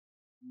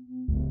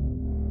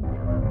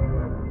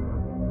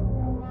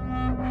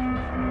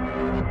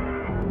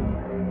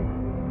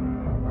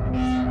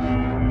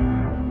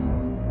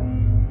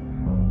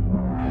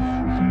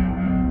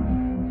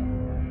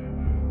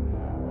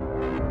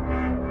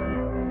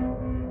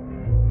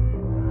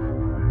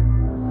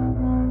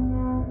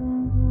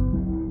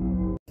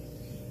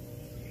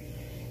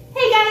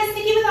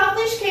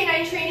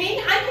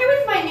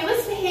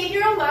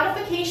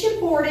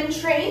patient board and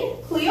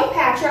train,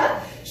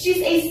 Cleopatra. She's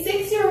a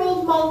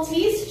 6-year-old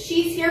Maltese.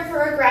 She's here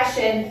for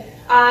aggression.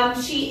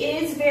 She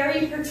is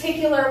very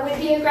particular with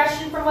the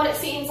aggression from what it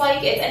seems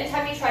like. It's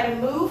anytime you try to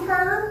move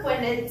her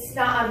when it's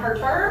not on her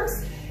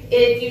terms.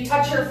 If you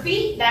touch her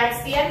feet,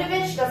 that's the end of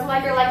it. She doesn't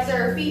like her legs or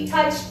her feet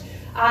touched.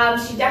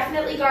 She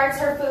definitely guards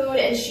her food,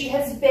 and she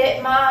has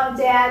bit mom,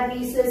 dad,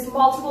 nieces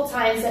multiple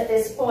times at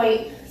this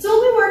point. So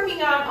we'll be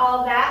working on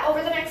all of that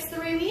over the next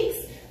 3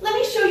 weeks. Let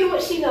me show you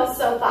what she knows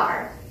so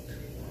far.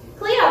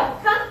 Cleo,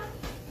 come.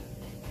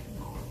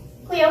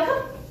 Cleo,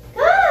 come.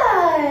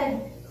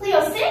 Good.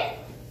 Cleo, sit.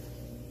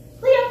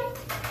 Cleo.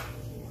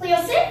 Cleo,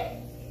 sit.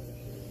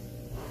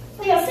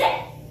 Cleo, sit.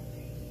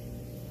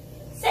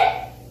 Sit.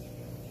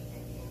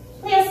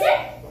 Cleo, sit.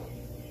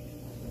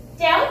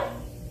 Down.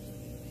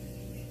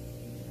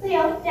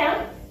 Cleo,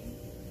 down.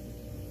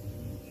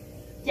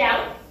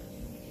 Down.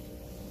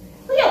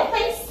 Cleo,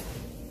 place.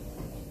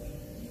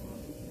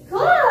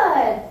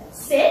 Good.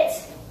 Sit.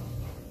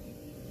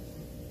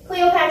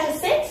 Cleopatra,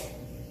 sit.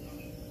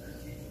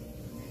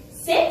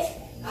 Sit.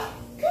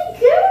 Good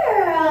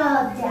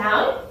girl.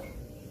 Down.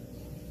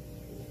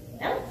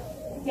 Down.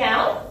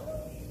 Down.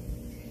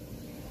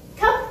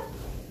 Come.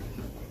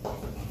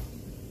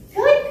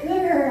 Good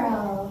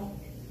girl.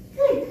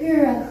 Good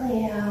girl,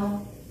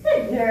 Cleo.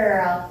 Good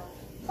girl.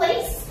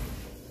 Place.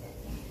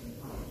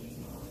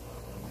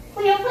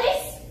 Cleo,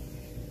 place.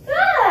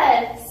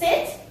 Good.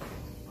 Sit.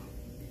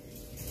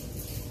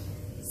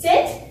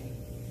 Sit.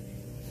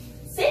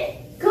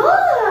 Sit.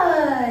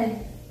 Good.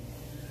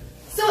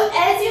 So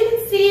as you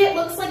can see, it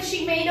looks like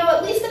she may know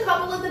at least a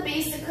couple of the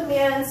basic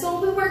commands. So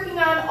we'll be working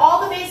on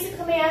all the basic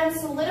commands,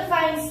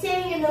 solidifying,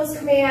 staying in those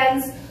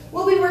commands.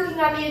 We'll be working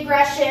on the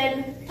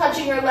aggression,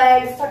 touching her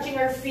legs, touching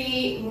her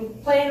feet,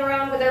 and playing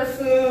around with her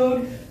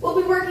food.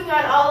 We'll be working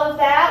on all of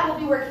that. We'll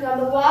be working on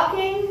the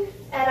walking,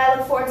 and I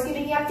look forward to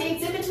giving you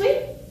updates in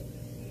between.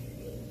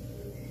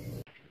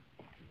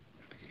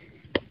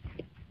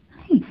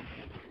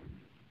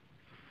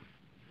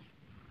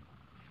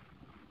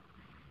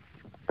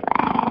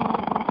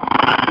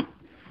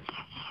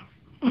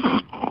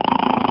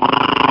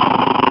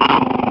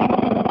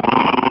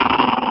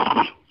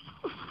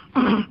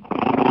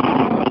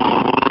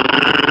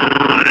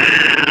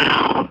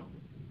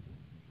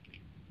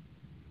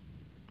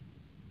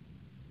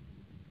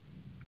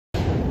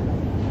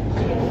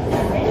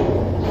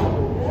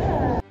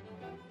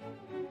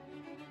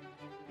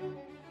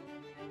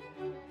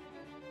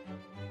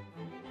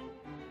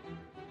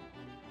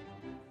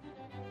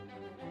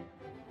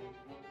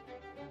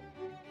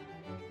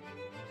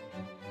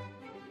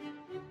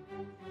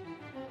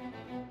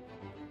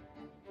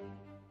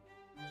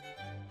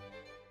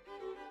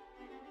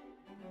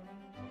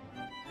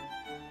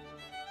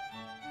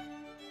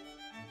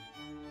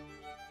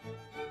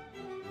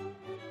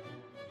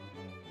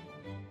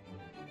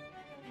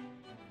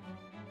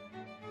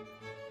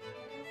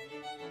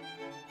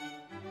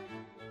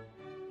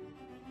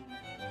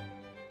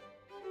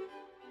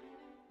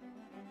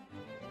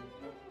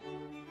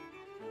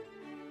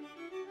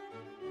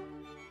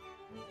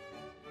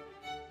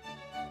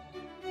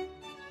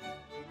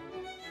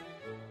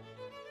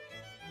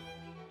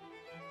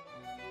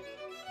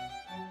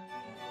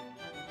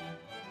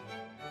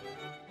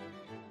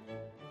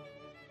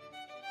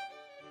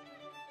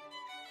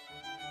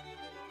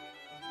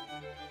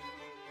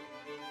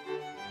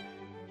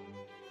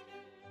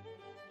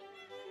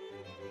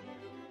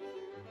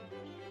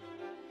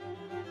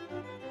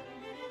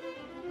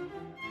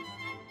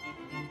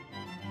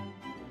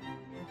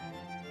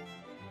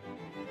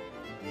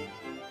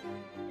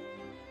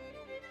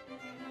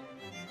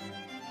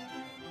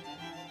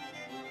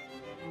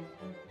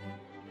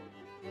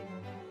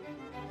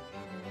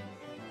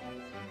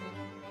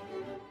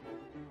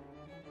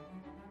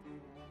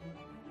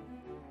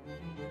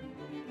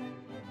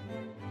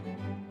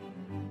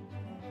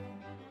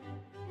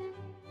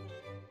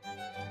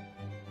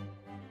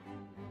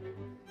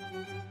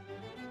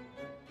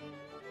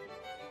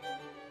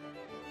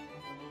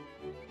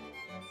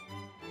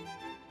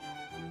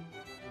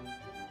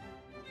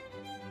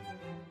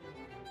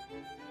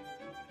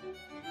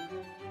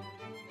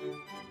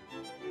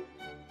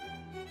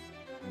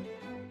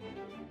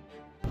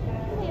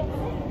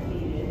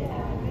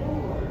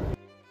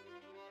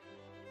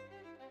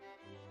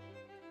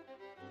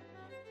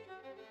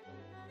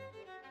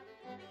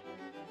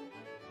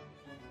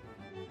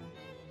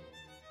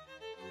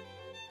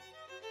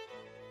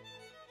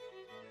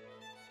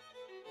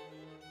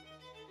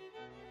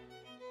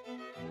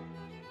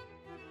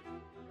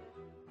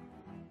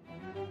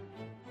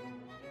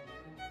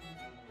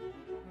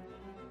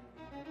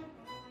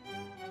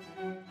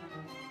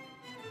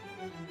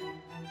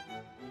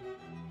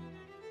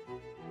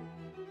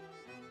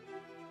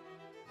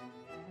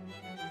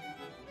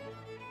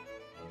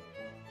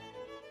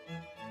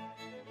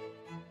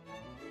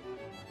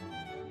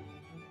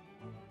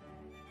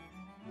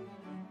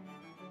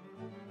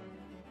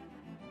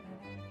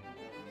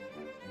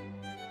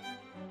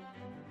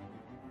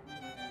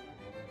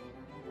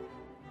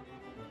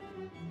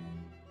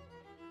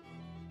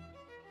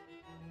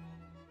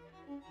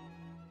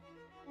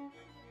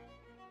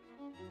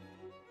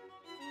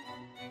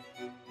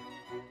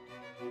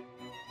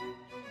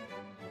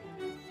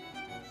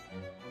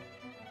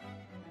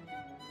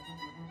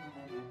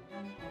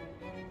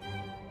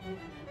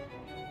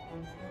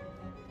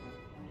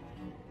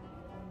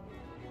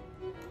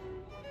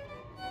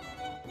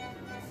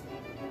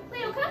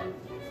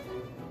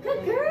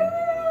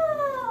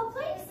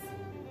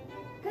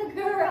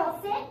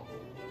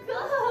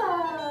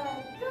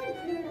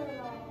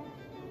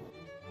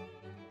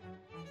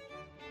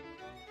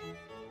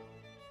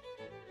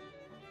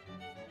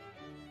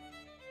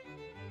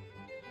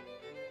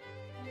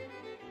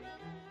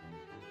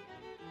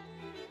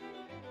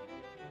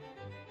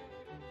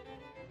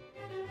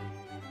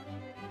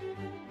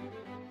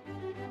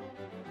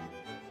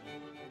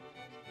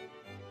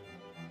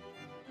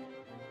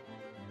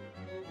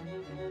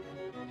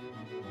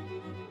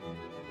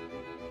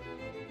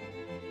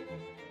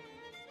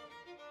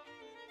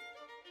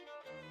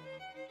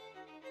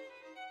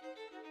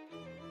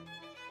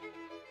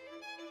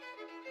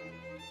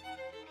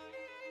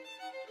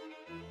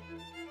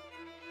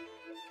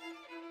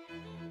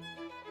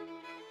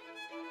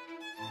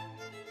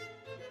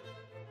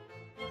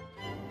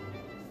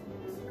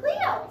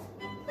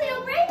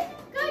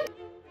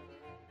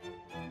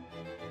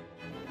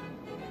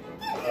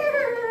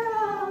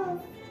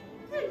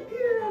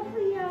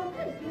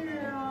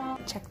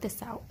 check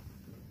this out.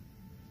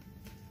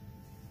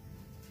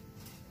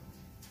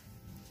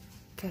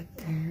 Good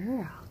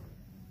girl.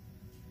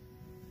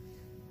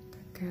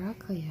 Good girl,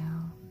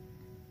 Cleo.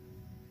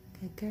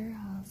 Good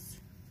girls.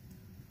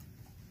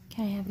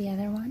 Can I have the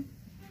other one?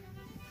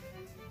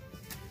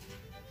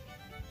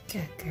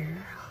 Good girl.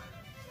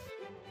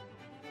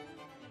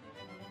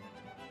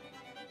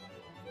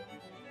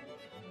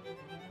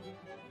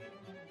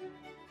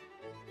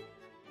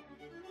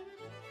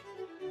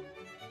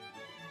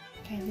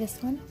 Can I have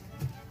this one?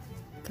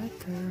 Good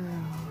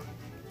girl.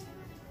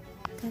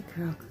 Good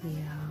girl, Cleo.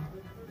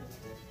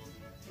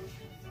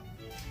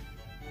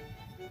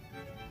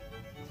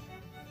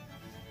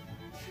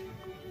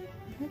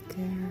 Good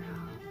girl.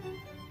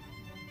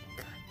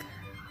 Good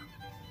girl.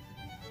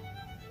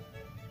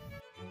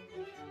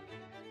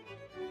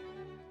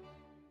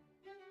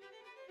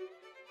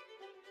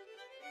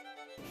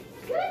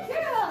 Good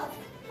girl.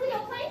 Cleo,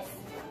 place.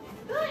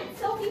 Good.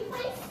 Sophie,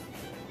 place.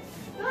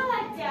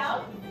 Good. Down.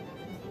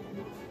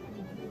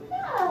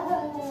 Good.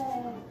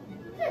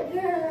 Good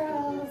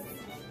girls.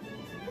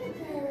 Good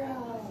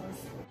girls.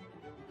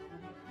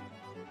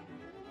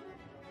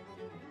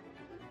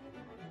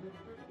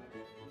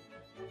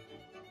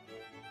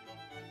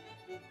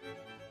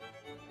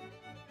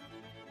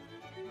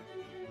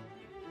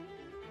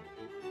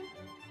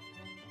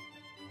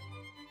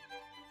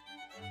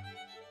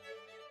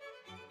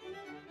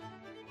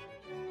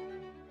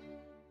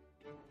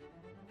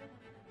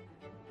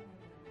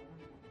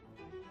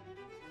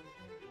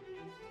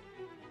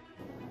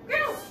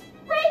 Girls,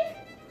 break!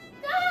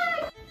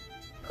 Good!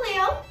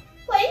 Cleo,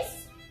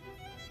 place.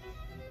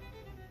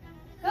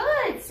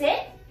 Good,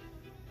 sit.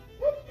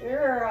 Good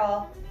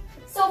girl.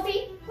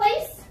 Sophie,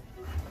 place.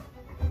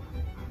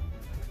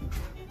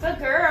 Good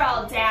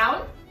girl,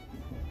 down.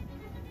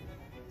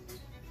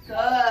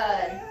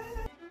 Good.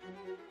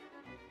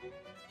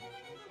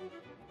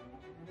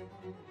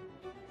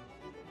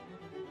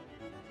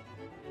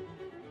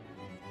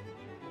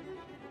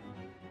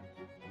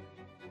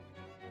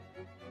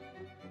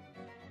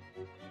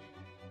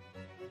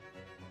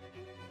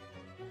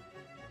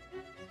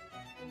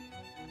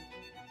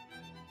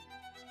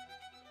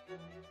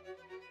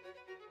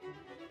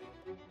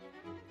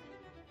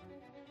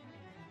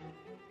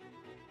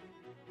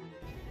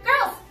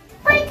 Girls,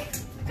 break!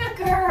 Good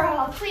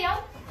girl.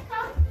 Cleo,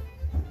 come.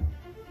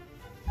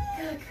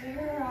 Good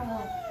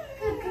girl.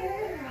 Good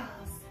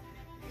girls.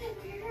 Good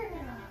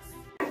girls.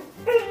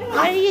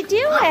 What are you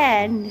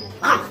doing?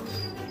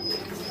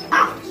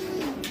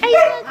 Are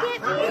you gonna get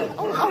me?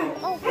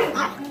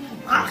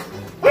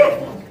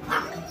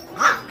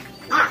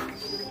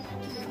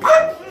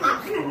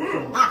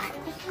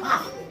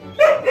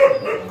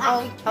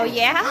 Oh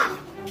yeah?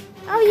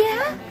 Oh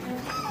yeah?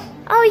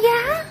 Oh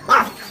yeah?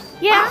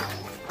 Yeah?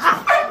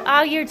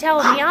 Oh, you're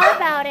telling me all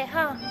about it,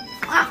 huh?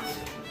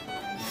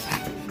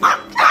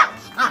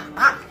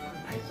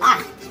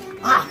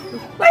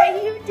 What are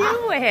you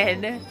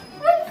doing?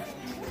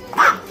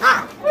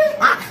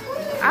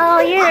 Oh,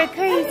 you're a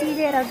crazy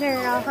little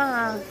girl,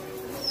 huh?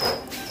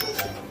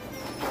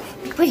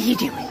 What are you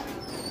doing?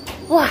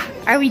 What?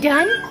 Are we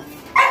done?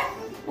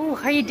 Oh,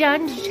 are you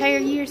done? Did you tire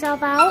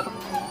yourself out?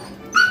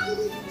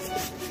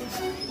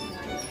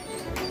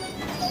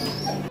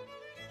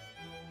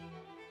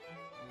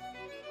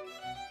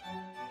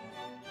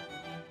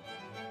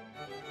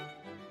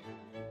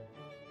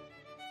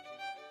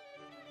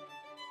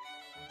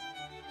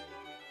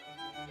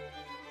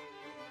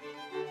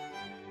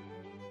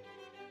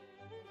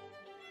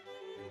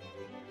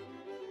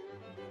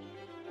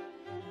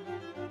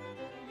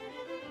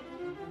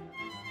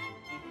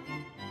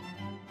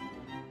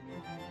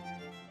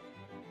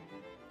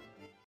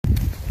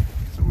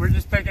 We're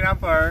just picking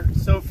up our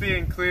Sophie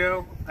and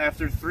Cleo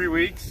after 3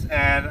 weeks,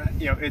 and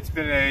it's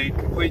been a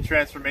complete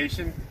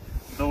transformation.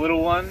 The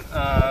little one,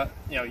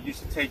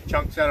 used to take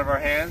chunks out of our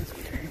hands,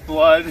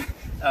 blood,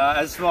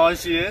 as small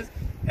as she is,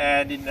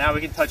 and now we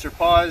can touch her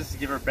paws,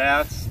 give her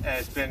baths, and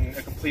it's been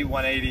a complete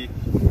 180.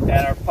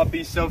 And our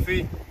puppy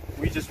Sophie,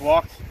 we just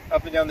walked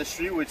up and down the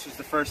street, which is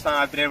the first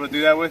time I've been able to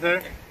do that with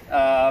her,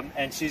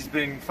 and she's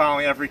been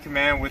following every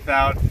command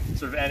without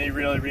sort of any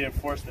really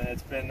reinforcement.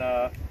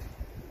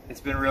 It's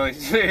been really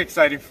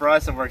exciting for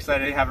us, and we're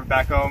excited to have her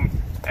back home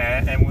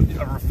and with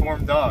a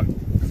reformed dog.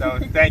 So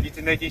thank you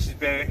to Nikki. She's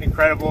been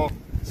incredible.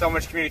 So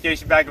much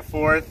communication back and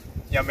forth.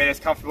 Made us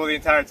comfortable the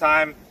entire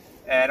time,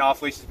 and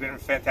off leash has been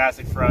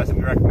fantastic for us, and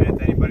we recommend it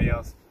to anybody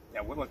else.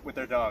 With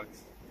their dogs.